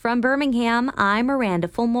From Birmingham, I'm Miranda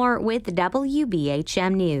Fulmore with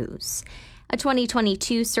WBHM News. A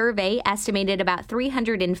 2022 survey estimated about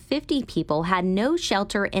 350 people had no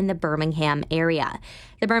shelter in the Birmingham area.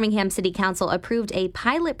 The Birmingham City Council approved a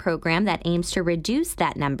pilot program that aims to reduce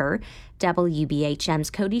that number. WBHM's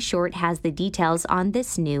Cody Short has the details on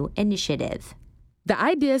this new initiative. The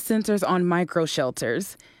idea centers on micro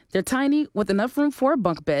shelters. They're tiny with enough room for a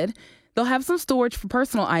bunk bed. They'll have some storage for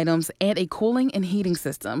personal items and a cooling and heating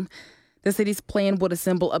system. The city's plan would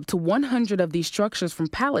assemble up to 100 of these structures from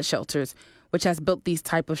pallet shelters, which has built these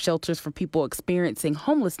type of shelters for people experiencing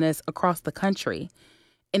homelessness across the country.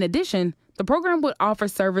 In addition, the program would offer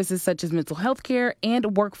services such as mental health care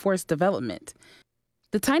and workforce development.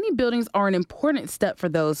 The tiny buildings are an important step for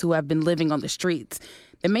those who have been living on the streets.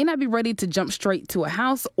 They may not be ready to jump straight to a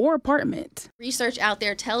house or apartment. Research out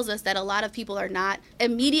there tells us that a lot of people are not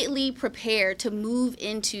immediately prepared to move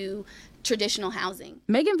into traditional housing.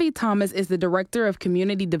 Megan V. Thomas is the Director of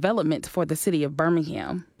Community Development for the City of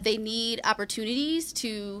Birmingham. They need opportunities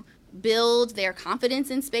to build their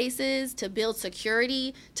confidence in spaces, to build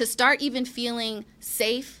security, to start even feeling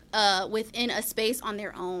safe within a space on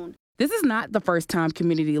their own. This is not the first time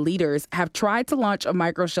community leaders have tried to launch a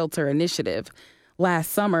micro-shelter initiative.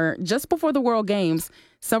 Last summer, just before the World Games,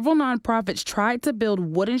 several nonprofits tried to build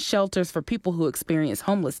wooden shelters for people who experience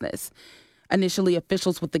homelessness. Initially,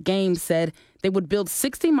 officials with the Games said they would build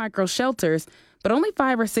 60 micro-shelters, but only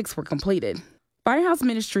 5 or 6 were completed. Firehouse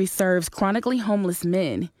Ministry serves chronically homeless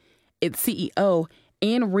men. Its CEO,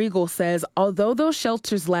 Ann Regal, says although those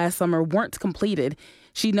shelters last summer weren't completed,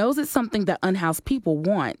 she knows it's something that unhoused people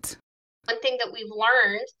want. One thing that we've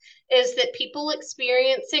learned is that people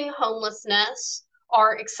experiencing homelessness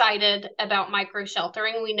are excited about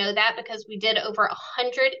micro-sheltering. We know that because we did over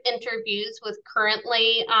 100 interviews with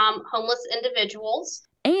currently homeless individuals.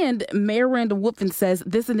 And Mayor Randall Woodfin says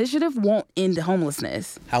this initiative won't end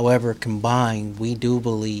homelessness. However, combined, we do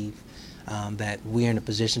believe that we're in a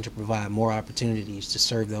position to provide more opportunities to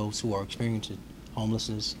serve those who are experiencing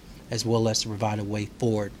homelessness, as well as to provide a way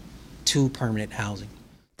forward to permanent housing.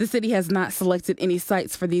 The city has not selected any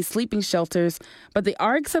sites for these sleeping shelters, but they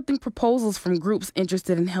are accepting proposals from groups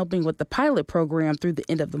interested in helping with the pilot program through the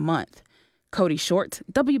end of the month. Cody Short,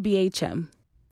 WBHM.